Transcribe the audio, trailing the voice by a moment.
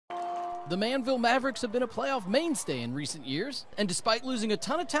The Manvel Mavericks have been a playoff mainstay in recent years, and despite losing a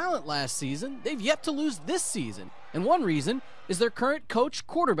ton of talent last season, they've yet to lose this season. And one reason is their current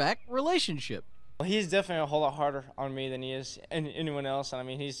coach-quarterback relationship. He's definitely a whole lot harder on me than he is anyone else. I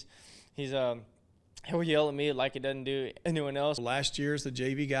mean, he'll yell at me like he doesn't do anyone else. Last year as the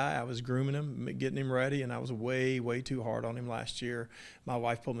JV guy, I was grooming him, getting him ready, and I was way too hard on him last year. My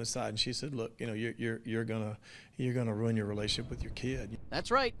wife pulled me aside and she said, "Look, you know, you're gonna ruin your relationship with your kid."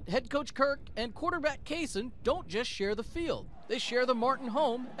 That's right. Head coach Kirk and quarterback Kaysen don't just share the field; they share the Martin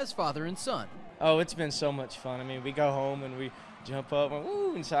home as father and son. Oh, it's been so much fun. I mean, we go home and we jump up and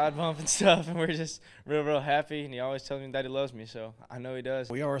woo and side bump and stuff, and we're just real happy. And he always tells me that he loves me, so I know he does.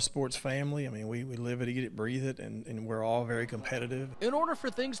 We are a sports family. I mean, we live it, eat it, breathe it, and we're all very competitive. In order for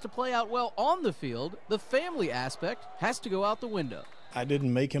things to play out well on the field, the family aspect has to go out the window. I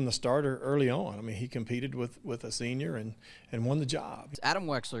didn't make him the starter early on. I mean, he competed with a senior and won the job. Adam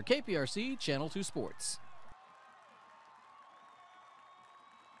Wexler, KPRC, Channel 2 Sports.